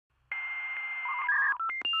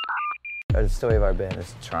the story of our band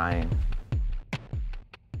is trying.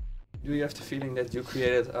 Do you have the feeling that you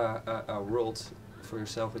created a world for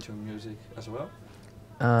yourself with your music as well?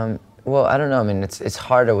 Well, I don't know. I mean, it's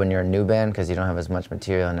harder when you're a new band because you don't have as much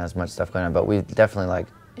material and as much stuff going on. But we've definitely like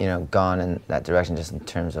gone in that direction just in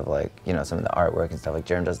terms of like some of the artwork and stuff. Like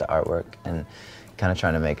Jerem does the artwork and kind of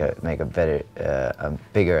trying to make a better, a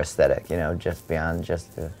bigger aesthetic. Just beyond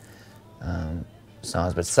just the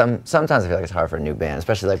songs. But sometimes I feel like it's hard for a new band,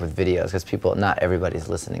 especially like with videos, because not everybody's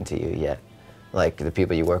listening to you yet. Like the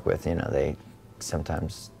people you work with, they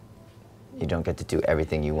sometimes. You don't get to do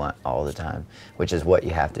everything you want all the time, which is what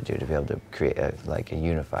you have to do to be able to create a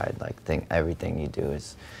unified thing. Everything you do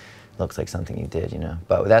looks like something you did,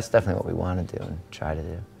 But that's definitely what we want to do and try to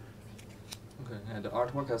do. Okay, and the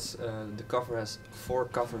artwork has the cover has 4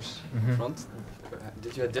 covers in front.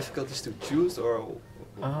 Did you have difficulties to choose, or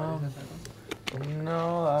how did that happen?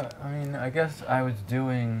 No, I mean I guess I was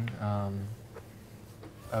doing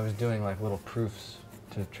like little proofs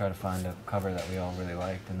to try to find a cover that we all really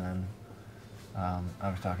liked, and then. I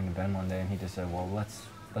was talking to Ben one day, and he just said, "Well, let's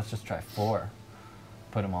just try 4,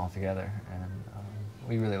 put them all together." And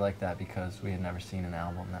we really liked that because we had never seen an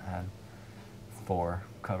album that had 4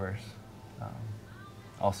 covers.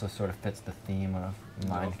 Also, sort of fits the theme of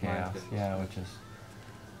Mind Chaos, yeah, which is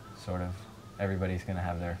sort of everybody's going to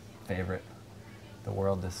have their favorite. The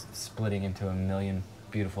world is splitting into a million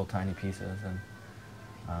beautiful tiny pieces, and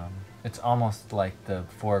it's almost like the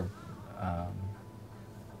 4.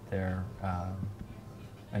 They're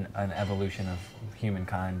an evolution of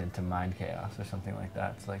humankind into mind chaos or something like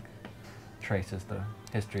that. It's like traces the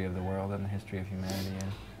history of the world and the history of humanity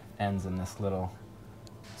and ends in this little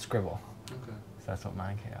scribble. Okay. So that's what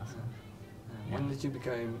mind chaos is. Yeah. When did you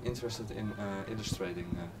become interested in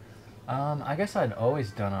illustrating? I guess I'd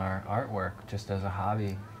always done our artwork just as a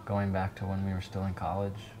hobby, going back to when we were still in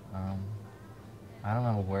college. I don't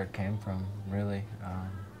know where it came from, really.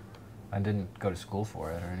 I didn't go to school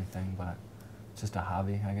for it or anything, but it's just a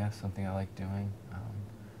hobby, I guess, something I like doing.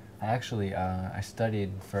 I actually, I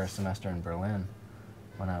studied for a semester in Berlin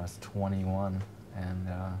when I was 21, and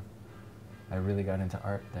I really got into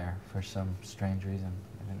art there for some strange reason.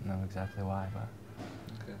 I didn't know exactly why, but...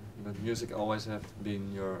 Okay, but music always have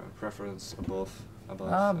been your preference above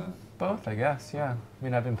both, I guess, yeah. I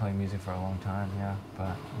mean, I've been playing music for a long time, yeah,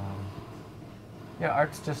 but... yeah,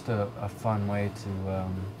 art's just a fun way to...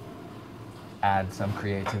 add some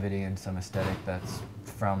creativity and some aesthetic that's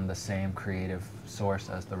from the same creative source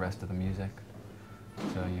as the rest of the music.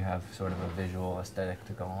 So you have sort of a visual aesthetic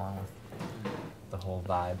to go along with the whole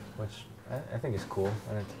vibe, which I think is cool.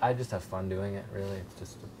 And I just have fun doing it, really. It's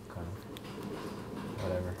just kind of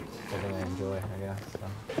whatever, something I enjoy, I guess.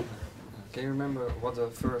 So. Can you remember what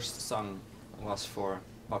the first song was for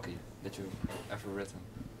Bucky that you ever written?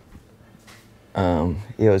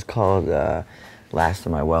 It was called Last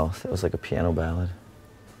of My Wealth. It was like a piano ballad.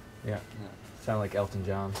 Yeah. Sound like Elton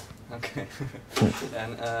John. Okay.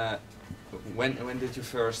 And when did you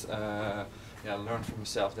first learn from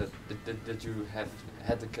yourself that you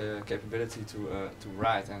had the capability to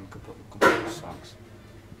write and compose songs?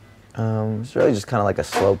 It's really just kind of like a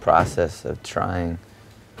slow process of trying.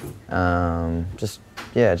 Just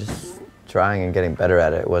trying and getting better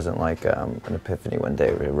at it. It wasn't like an epiphany one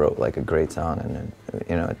day where we wrote like a great song, and then,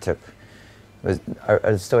 it took.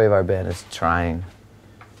 The story of our band is trying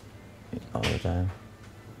all the time.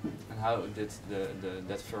 And how did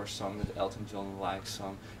that first song, that Elton John-like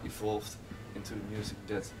song, evolved into the music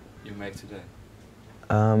that you make today?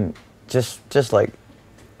 Just like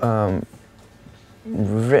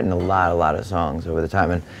we've written a lot of songs over the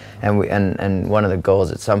time, and one of the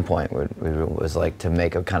goals at some point was like to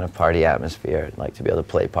make a kind of party atmosphere, like to be able to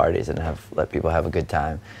play parties and let people have a good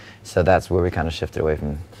time. So that's where we kind of shifted away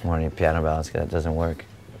from morning piano ballads, because that doesn't work,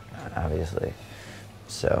 obviously.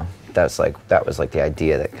 So that was like the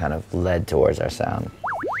idea that kind of led towards our sound.